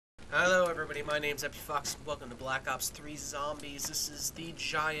Hello everybody, my name's EpiFox. Welcome to Black Ops 3 Zombies. This is the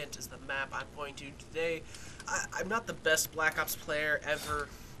Giant is the map I'm going to today. I'm not the best Black Ops player ever,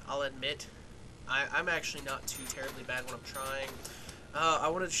 I'll admit. I'm actually not too terribly bad when I'm trying. I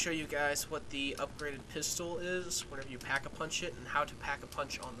wanted to show you guys what the upgraded pistol is whenever you pack-a-punch it and how to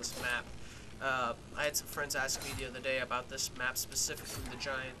pack-a-punch on this map. I had some friends ask me the other day about this map specifically, the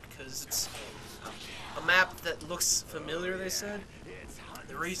Giant, because it's a map that looks familiar, they said.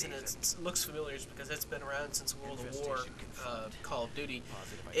 The reason it looks familiar is because it's been around since World of War, Call of Duty.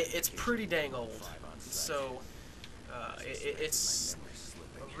 It's pretty dang old, so it's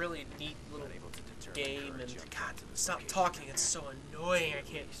a really neat little game, and God, stop talking, it's so annoying, I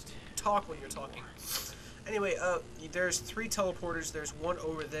can't talk when you're talking. Anyway, there's 3 teleporters. There's one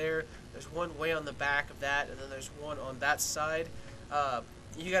over there, there's one way on the back of that, and then there's one on that side.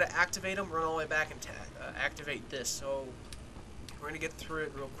 You gotta activate them, run all the way back, and activate this. So we're going to get through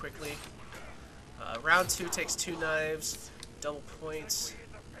it real quickly. Round 2 takes 2 knives, double points.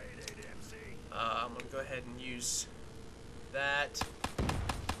 I'm going to go ahead and use that.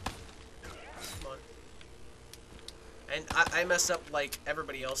 Come on. And I mess up like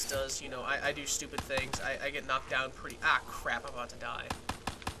everybody else does. You know, I do stupid things. I get knocked down pretty... Ah, crap, I'm about to die.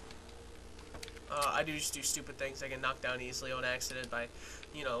 I just do stupid things. I get knocked down easily on accident by,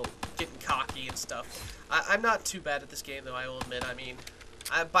 you know, getting cocky and stuff. I'm not too bad at this game, though, I will admit. I mean,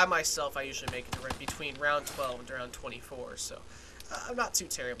 by myself, I usually make it to between round 12 and round 24, so I'm not too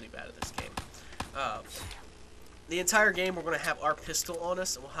terribly bad at this game. The entire game, we're going to have our pistol on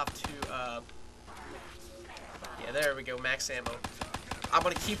us, and we'll have to, yeah, there we go, max ammo. I'm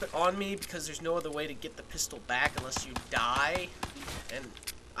going to keep it on me because there's no other way to get the pistol back unless you die, and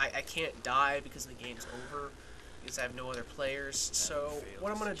I can't die because the game's over, because I have no other players. So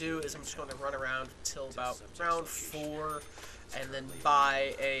what I'm going to do is I'm just going to run around until about round 4, and then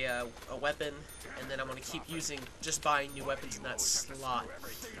buy a weapon, and then I'm going to keep just buying new weapons in that slot.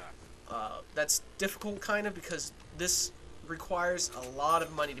 That's difficult, kind of, because this requires a lot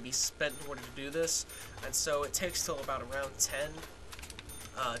of money to be spent in order to do this, and so it takes till about around 10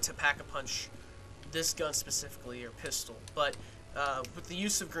 to pack-a-punch this gun specifically, or pistol. But with the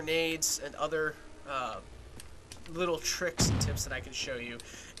use of grenades and other little tricks and tips that I can show you,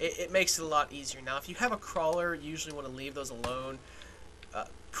 it makes it a lot easier. Now, if you have a crawler, you usually want to leave those alone.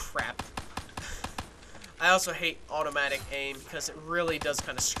 Crap. I also hate automatic aim because it really does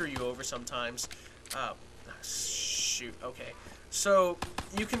kind of screw you over sometimes. Shoot, okay. So,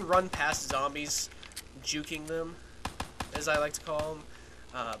 you can run past zombies, juking them, as I like to call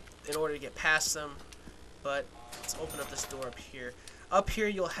them, in order to get past them, but let's open up this door up here. Up here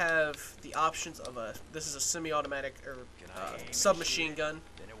you'll have the options of this is a semi-automatic or submachine gun.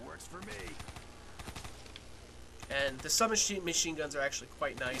 Then it works for me. And the submachine guns are actually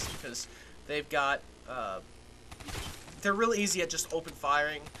quite nice because they've got, they're really easy at just open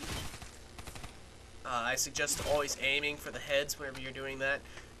firing. I suggest always aiming for the heads whenever you're doing that.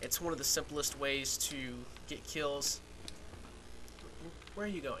 It's one of the simplest ways to get kills. Where are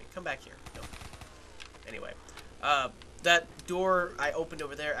you going? Come back here. No. Anyway, that door I opened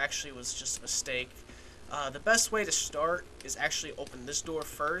over there actually was just a mistake. The best way to start is actually open this door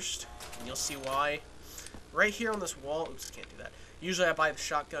first, and you'll see why. Right here on this wall, oops, can't do that. Usually I buy the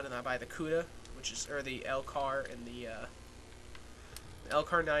shotgun and I buy the Kuda, which is, or the LCAR and the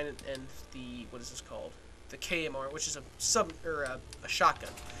LCAR 9 and the, what is this called? The KMR, which is a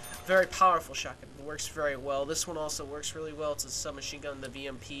shotgun. Very powerful shotgun. It works very well. This one also works really well. It's a submachine gun, the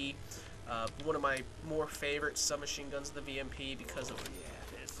VMP. One of my more favorite submachine guns, the VMP, because of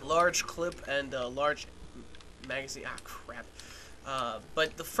large clip and large magazine. Ah, crap.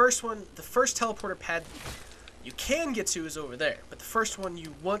 But the first teleporter pad you can get to is over there. But the first one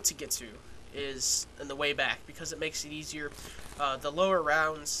you want to get to is in the way back because it makes it easier. The lower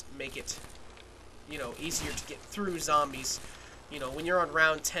rounds make it, you know, easier to get through zombies. You know, when you're on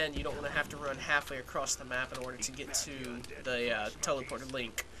round 10, you don't want to have to run halfway across the map in order to get to the teleporter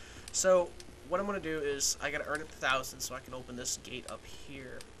link. So, what I'm going to do is, I got to earn 1,000 so I can open this gate up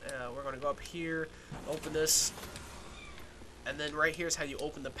here. We're going to go up here, open this, and then right here is how you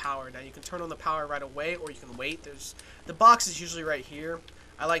open the power. Now, you can turn on the power right away, or you can wait. The box is usually right here.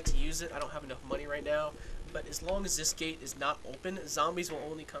 I like to use it. I don't have enough money right now. But as long as this gate is not open, zombies will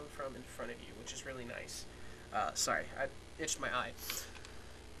only come from in front of you, which is really nice. Sorry, I itched my eye.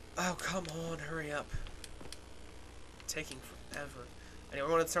 Oh, come on, hurry up. Taking forever. Anyway,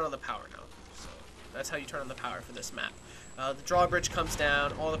 we're going to turn on the power now. So that's how you turn on the power for this map. The drawbridge comes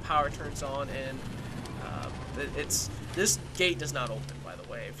down, all the power turns on, and this gate does not open, by the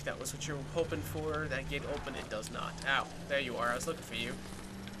way. If that was what you were hoping for, that gate open, it does not. Ow, there you are. I was looking for you.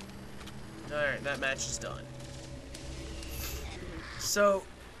 Alright, that match is done. So...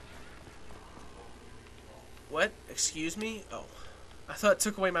 What? Excuse me? Oh. I thought it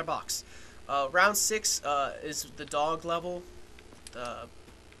took away my box. Round 6 is the dog level.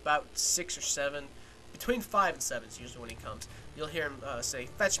 About 6 or 7. Between 5 and 7 is usually when he comes. You'll hear him say,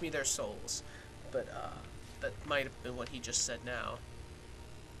 "Fetch me their souls." But that might have been what he just said now.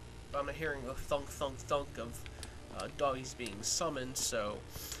 But I'm hearing a thunk, thunk, thunk of doggies being summoned, so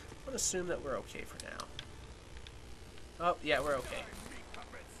I'm going to assume that we're okay for now. Oh, yeah, we're okay.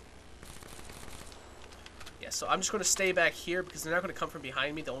 Yeah, so I'm just going to stay back here because they're not going to come from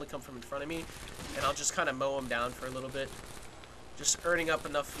behind me. They'll only come from in front of me. And I'll just kind of mow them down for a little bit. Just earning up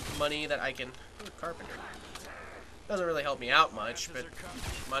enough money that I can... Oh, carpenter. Doesn't really help me out much, but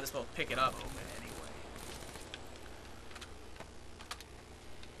might as well pick it up.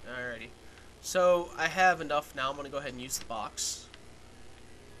 Alrighty. So, I have enough now. I'm going to go ahead and use the box.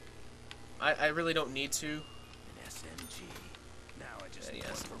 I really don't need to. An SMG. Now I just need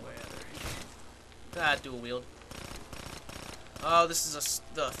one for weather. Dual wield. Oh, this is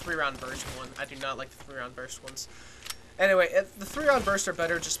the 3-round burst one. I do not like the 3-round burst ones. Anyway, the 3-round bursts are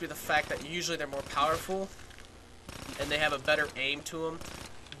better just by the fact that usually they're more powerful and they have a better aim to them.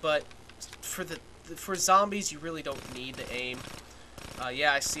 But for zombies, you really don't need the aim.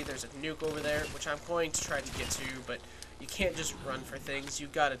 Yeah, I see there's a nuke over there, which I'm going to try to get to, but you can't just run for things.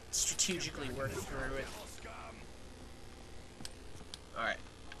 You've got to strategically work through it. Alright.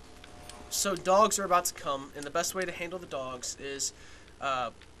 So dogs are about to come, and the best way to handle the dogs is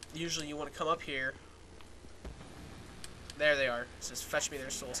usually you want to come up here. There they are. It says, "Fetch me their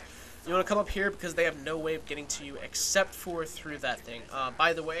souls." You want to come up here because they have no way of getting to you except for through that thing.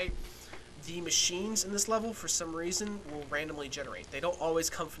 By the way, the machines in this level, for some reason, will randomly generate. They don't always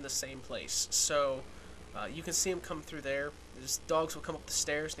come from the same place. So you can see them come through there. Dogs will come up the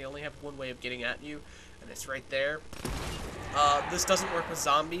stairs. They only have one way of getting at you, and it's right there. This doesn't work with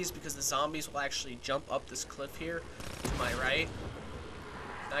zombies because the zombies will actually jump up this cliff here to my right.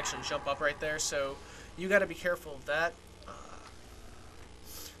 Actually jump up right there, so you got to be careful of that.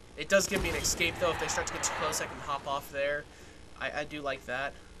 It does give me an escape though. If they start to get too close, I can hop off there. I do like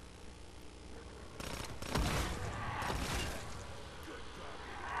that.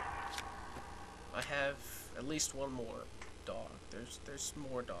 I have at least one more dog. There's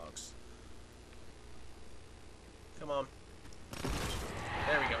more dogs. Come on.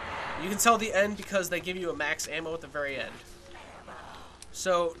 There we go. You can tell the end because they give you a max ammo at the very end.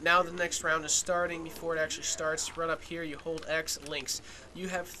 So now the next round is starting. Before it actually starts, run up here, you hold X, links. You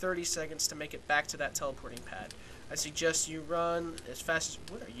have 30 seconds to make it back to that teleporting pad. I suggest you run as fast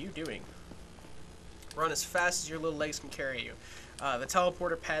as... What are you doing? Run as fast as your little legs can carry you. The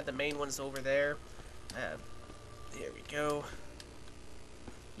teleporter pad, the main one's over there. There we go.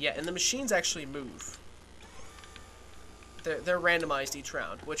 Yeah, and the machines actually move. They're randomized each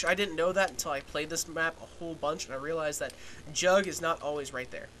round, which I didn't know that until I played this map a whole bunch, and I realized that Jug is not always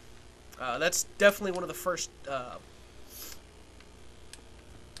right there. That's definitely one of the first. That's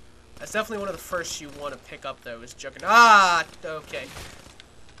definitely one of the first you want to pick up, though, is Jug. Okay.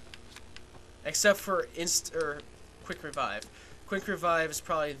 Except for quick revive. Quick revive is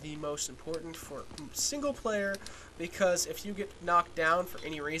probably the most important for single player because if you get knocked down for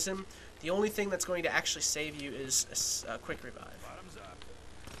any reason, the only thing that's going to actually save you is a quick revive,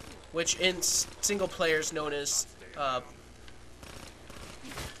 which in single player is known as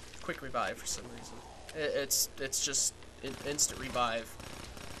quick revive for some reason. It's just an instant revive.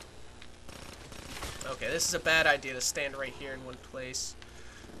 Okay, this is a bad idea to stand right here in one place.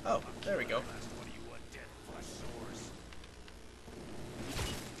 Oh, there we go.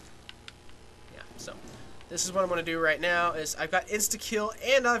 Yeah, so this is what I'm going to do right now is I've got insta-kill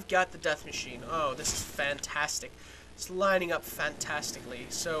and I've got the death machine. Oh, this is fantastic. It's lining up fantastically.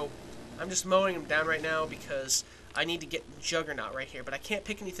 So I'm just mowing them down right now because I need to get Juggernaut right here. But I can't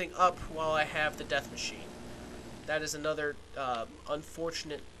pick anything up while I have the death machine. That is another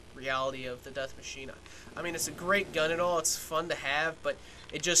unfortunate reality of the death machine. I mean, it's a great gun and all. It's fun to have, but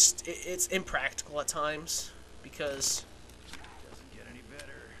it's impractical at times because... Doesn't get any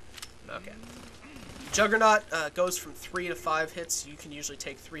better. Okay. Juggernaut goes from 3 to 5 hits. You can usually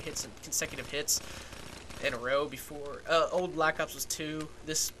take 3 hits in consecutive hits in a row before. Old Black Ops was 2.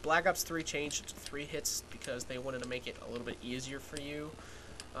 This Black Ops 3 changed to 3 hits because they wanted to make it a little bit easier for you.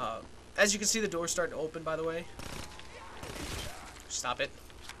 As you can see, the door's starting to open, by the way. Stop it.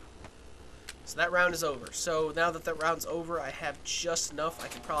 So that round is over. So now that that round's over, I have just enough. I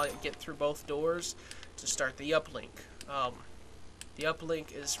can probably get through both doors to start the uplink. The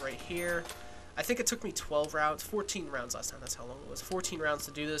uplink is right here. I think it took me 12 rounds, 14 rounds last time. That's how long it was. 14 rounds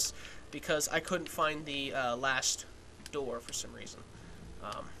to do this because I couldn't find the last door for some reason.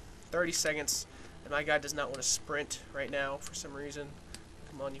 30 seconds, and my guy does not want to sprint right now for some reason.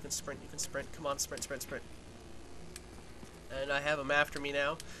 Come on, you can sprint, you can sprint. Come on, sprint, sprint, sprint. And I have him after me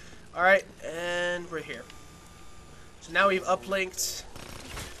now. Alright, and we're here. So now we've uplinked.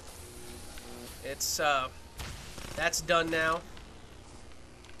 It's, that's done now.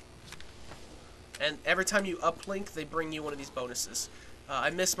 And every time you uplink, they bring you one of these bonuses. I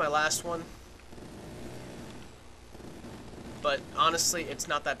missed my last one. But honestly, it's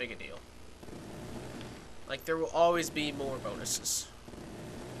not that big a deal. Like, there will always be more bonuses.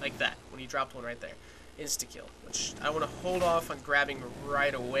 Like that, when you dropped one right there. Insta-kill, which I want to hold off on grabbing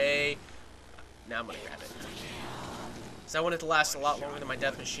right away. Now I'm going to grab it. Because I want it to last a lot longer than my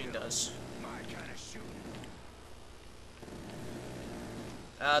death machine does.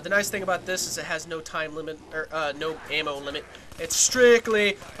 The nice thing about this is it has no time limit, or no ammo limit. It's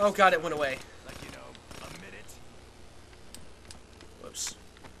strictly... Oh god, it went away. Whoops.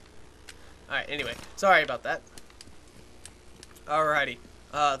 Alright, anyway. Sorry about that. Alrighty.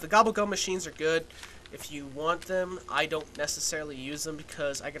 The gobble gum machines are good if you want them. I don't necessarily use them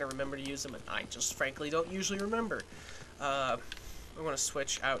because I gotta remember to use them, and I just frankly don't usually remember. I'm gonna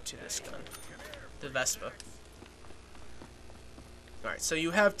switch out to this gun, the Vespa. Alright, so you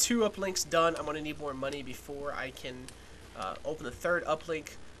have 2 uplinks done. I'm gonna need more money before I can open the 3rd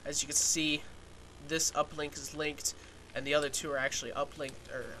uplink. As you can see, this uplink is linked, and the other 2 are actually uplinked,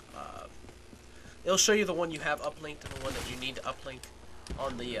 or it'll show you the one you have uplinked and the one that you need to uplink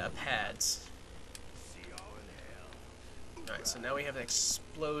on the pads. Alright, so now we have an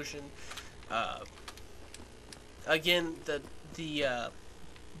explosion. Again, the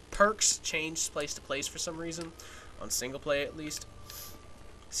perks change place to place for some reason, on single play at least.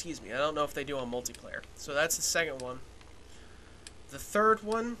 Excuse me, I don't know if they do on multiplayer. So that's the second one. The third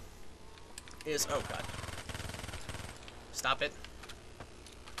one is... Oh, God. Stop it.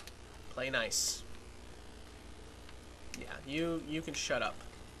 Play nice. Yeah, you can shut up.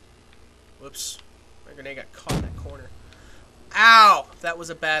 Whoops. My grenade got caught in that corner. Ow! That was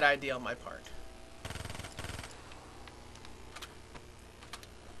a bad idea on my part.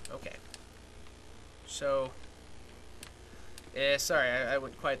 Okay. So... sorry, I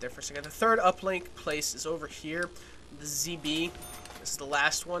went quiet there for a second. The 3rd uplink place is over here. The ZB. This is the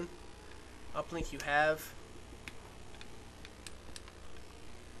last one. Uplink you have.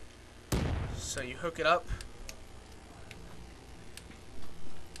 So you hook it up.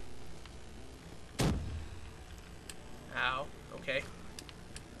 Ow. Okay.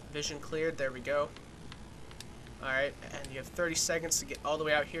 Vision cleared. There we go. Alright, and you have 30 seconds to get all the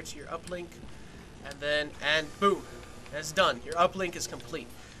way out here to your uplink. And boom. That's done. Your uplink is complete.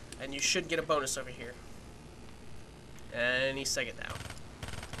 And you should get a bonus over here. Any second now.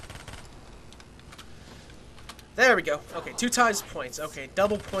 There we go. Okay, 2 times points. Okay,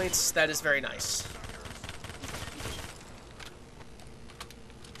 double points. That is very nice.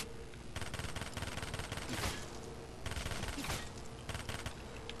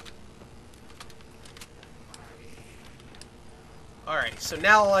 Alright, so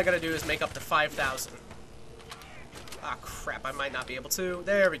now all I gotta do is make up to 5,000. Ah, crap, I might not be able to.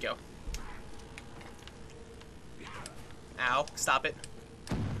 There we go. Ow, stop it.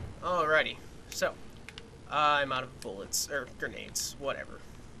 Alrighty, so, I'm out of bullets, or grenades, whatever.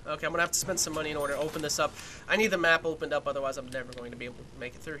 Okay, I'm gonna have to spend some money in order to open this up. I need the map opened up, otherwise I'm never going to be able to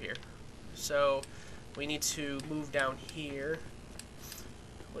make it through here. So, we need to move down here.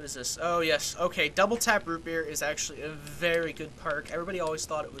 What is this? Oh, yes. Okay, double tap root beer is actually a very good perk. Everybody always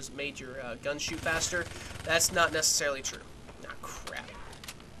thought it was made your gun shoot faster. That's not necessarily true. Ah, crap.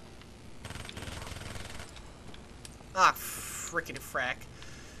 Ah, frickin' frack.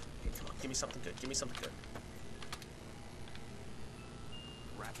 Okay, come on, give me something good. Give me something good.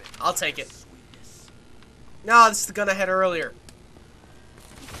 I'll take it. No, this is the gun I had earlier.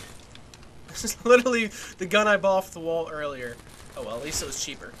 This is literally the gun I bought off the wall earlier. Oh well, at least it was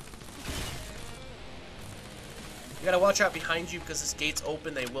cheaper. You gotta watch out behind you because this gate's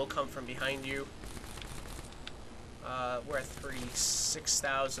open. They will come from behind you. We're at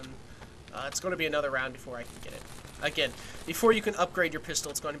 36,000. It's going to be another round before I can get it. Again, before you can upgrade your pistol,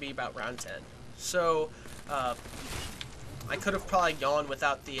 it's going to be about round 10. So, I could have probably gone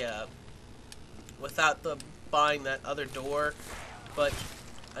without the buying that other door, but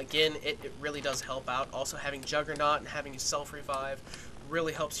again, it really does help out. Also, having Juggernaut and having self-revive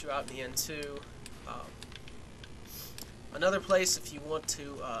really helps you out in the end, too. Another place, if you want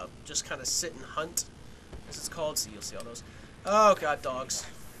to just kind of sit and hunt, as it's called, so you'll see all those. Oh, God, dogs.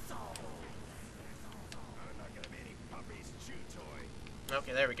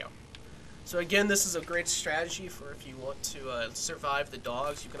 Okay, there we go. So again, this is a great strategy for if you want to survive the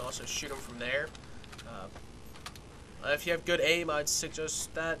dogs. You can also shoot them from there. If you have good aim, I'd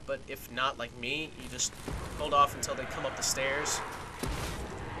suggest that, but if not, like me, you just hold off until they come up the stairs.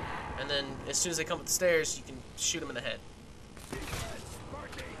 And then, as soon as they come up the stairs, you can shoot them in the head.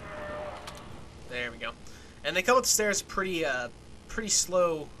 There we go. And they come up the stairs pretty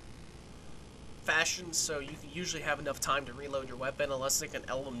slow fashion, so you can usually have enough time to reload your weapon, unless it's like an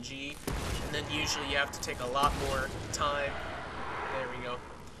LMG, and then usually you have to take a lot more time. There we go.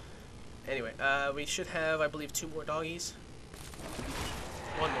 Anyway, we should have, I believe, 2 more doggies.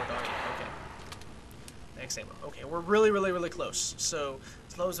 1 more doggy, okay. Max ammo. Okay, we're really close, so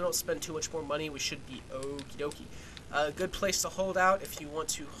as long as we don't spend too much more money, we should be okie dokie. A good place to hold out if you want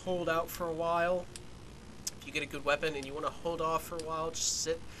to hold out for a while. If you get a good weapon and you want to hold off for a while, just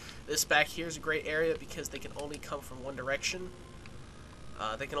sit. This back here is a great area because they can only come from one direction.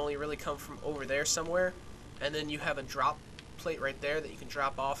 They can only really come from over there somewhere. And then you have a drop plate right there that you can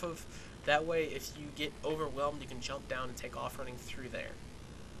drop off of. That way, if you get overwhelmed, you can jump down and take off running through there.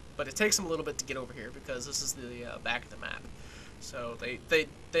 But it takes them a little bit to get over here because this is the back of the map. So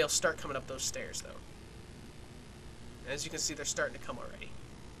they'll start coming up those stairs, though. As you can see, they're starting to come already.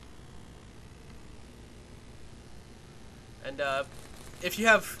 And if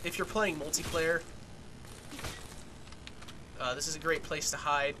you're playing multiplayer, this is a great place to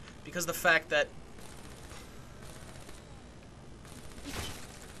hide because the fact that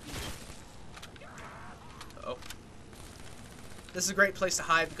this is a great place to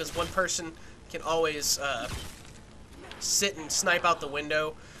hide because one person can always sit and snipe out the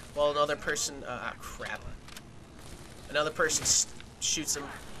window while another person another person shoots them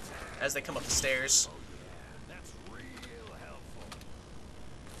as they come up the stairs.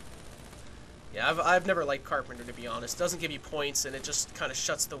 Yeah, I've never liked Carpenter, to be honest. It doesn't give you points, and it just kind of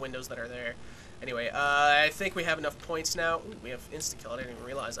shuts the windows that are there. Anyway, I think we have enough points now. Ooh, we have insta-kill. I didn't even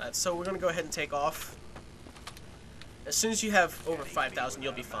realize that. So we're going to go ahead and take off. As soon as you have over 5,000,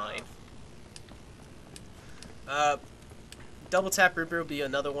 you'll be fine. Double tap Reaper will be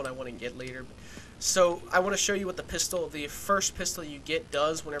another one I want to get later. So I want to show you what the first pistol you get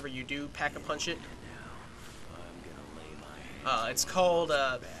does whenever you do pack-a-punch it. It's called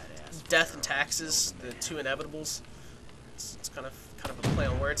Death and Taxes, the 2 inevitables. It's kind of a play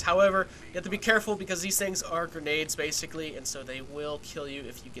on words. However, you have to be careful because these things are grenades basically, and so they will kill you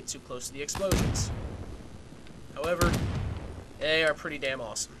if you get too close to the explosions. However, they are pretty damn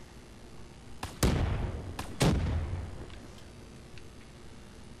awesome.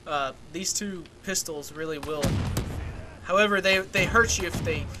 These 2 pistols really will. However, they hurt you if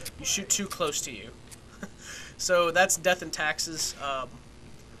you shoot too close to you. So that's Death and Taxes.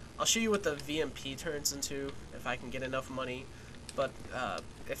 I'll show you what the VMP turns into if I can get enough money. But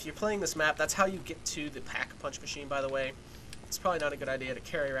if you're playing this map, that's how you get to the pack-a-punch machine, by the way. It's probably not a good idea to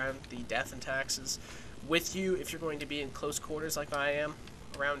carry around the Death and Taxes with you if you're going to be in close quarters like I am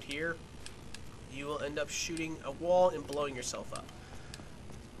around here. You will end up shooting a wall and blowing yourself up.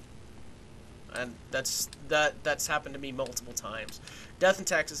 And that's happened to me multiple times. Death and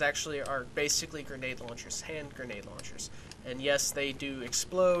Taxes actually are basically grenade launchers, hand grenade launchers. And yes, they do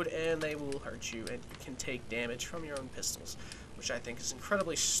explode, and they will hurt you, and you can take damage from your own pistols, which I think is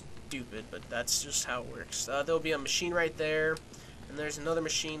incredibly stupid, but that's just how it works. There'll be a machine right there, and there's another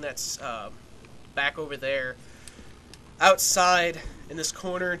machine that's back over there. Outside, in this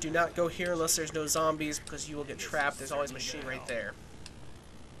corner, do not go here unless there's no zombies, because you will get trapped. There's always a machine right there.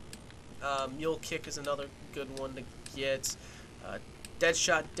 Mule Kick is another good one to get.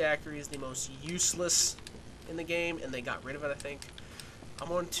 Deadshot Daiquiri is the most useless in the game, and they got rid of it, I think. I'm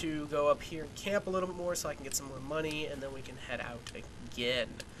going to go up here and camp a little bit more so I can get some more money, and then we can head out again.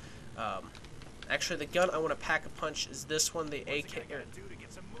 Actually, the gun I want to pack-a-punch is this one, the AK.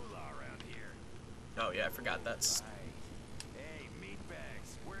 Oh yeah, I forgot that's. Hey,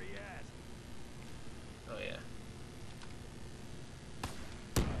 meatbags, where you at? Oh yeah.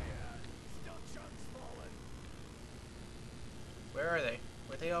 Where are they?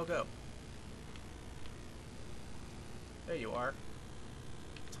 Where'd they all go? There you are.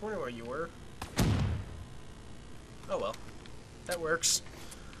 I was wondering where you were. Oh well. That works.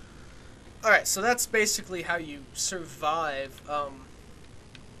 Alright, so that's basically how you survive.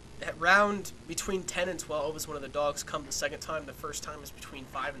 At round between 10 and 12 is when the dogs come the second time. The first time is between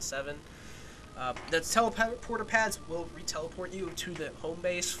 5 and 7. The teleporter pads will re-teleport you to the home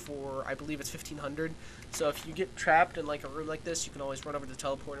base for, I believe it's 1,500. So if you get trapped in like a room like this, you can always run over to the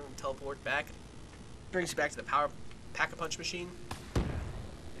teleporter and teleport back. It brings you back to the pack-a-punch machine.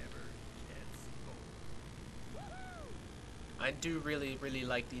 I do really, really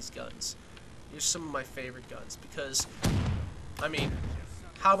like these guns. These are some of my favorite guns because, I mean,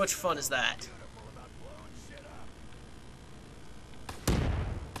 how much fun is that?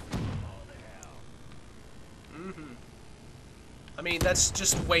 I mean, that's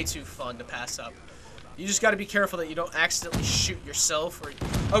just way too fun to pass up. You just gotta be careful that you don't accidentally shoot yourself or...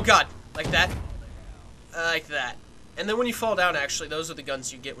 Oh god! Like that. Like that. And then when you fall down, actually, those are the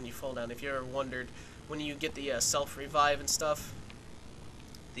guns you get when you fall down. If you ever wondered, when you get the self-revive and stuff,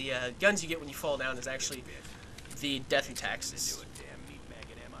 the guns you get when you fall down is actually the death attacks.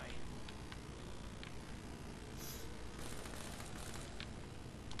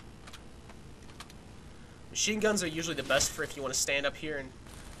 Machine guns are usually the best for if you want to stand up here and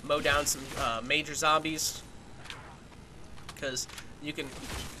mow down some major zombies, because you can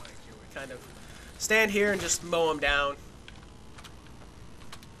kind of stand here and just mow them down.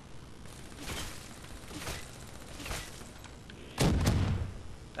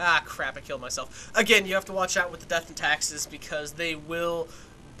 Ah, crap, I killed myself. Again, you have to watch out with the death and taxes because they will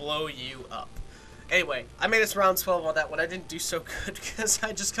blow you up. Anyway, I made it to round 12 on that one. I didn't do so good because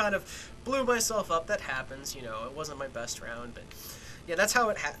I just kind of blew myself up. That happens, you know. It wasn't my best round, but yeah, that's how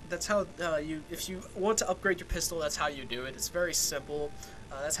if you want to upgrade your pistol, that's how you do it. It's very simple.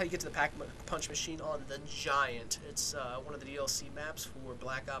 That's how you get to the pack-a-punch machine on the Giant. It's one of the DLC maps for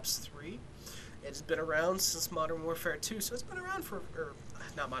Black Ops 3. It's been around since Modern Warfare 2, so it's been around for,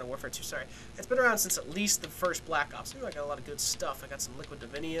 not Modern Warfare 2, sorry. It's been around since at least the first Black Ops. Ooh, I got a lot of good stuff. I got some liquid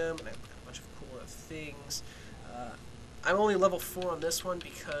divinium, and I got a bunch of cool things. I'm only level 4 on this one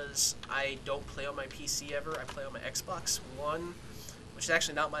because I don't play on my PC ever. I play on my Xbox One, which is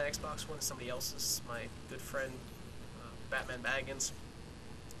actually not my Xbox One, it's somebody else's, my good friend, Batman Baggins.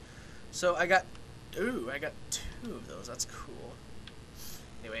 So I got 2 of those. That's cool.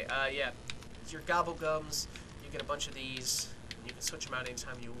 Anyway, yeah. Your gobble gums, you get a bunch of these, and you can switch them out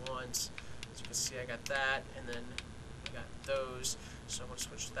anytime you want. As you can see, I got that, and then I got those, so I'm going to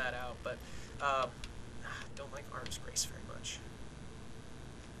switch that out, but don't like Arms Grace very much.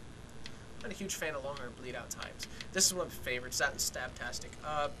 I'm not a huge fan of long arm bleed out types. This is one of my favorites, that and Stabtastic.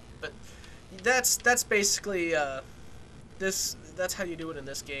 But that's basically, that's how you do it in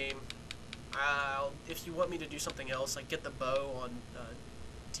this game. If you want me to do something else, like get the bow on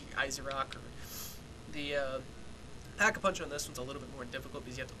Iserok, or the Pack-a-Punch on this one's a little bit more difficult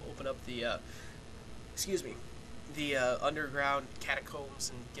because you have to open up the, the underground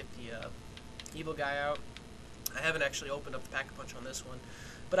catacombs and get the evil guy out. I haven't actually opened up the Pack-a-Punch on this one,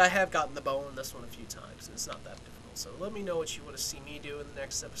 but I have gotten the bow on this one a few times, and it's not that difficult. So let me know what you want to see me do in the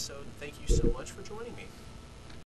next episode, and thank you so much for joining me.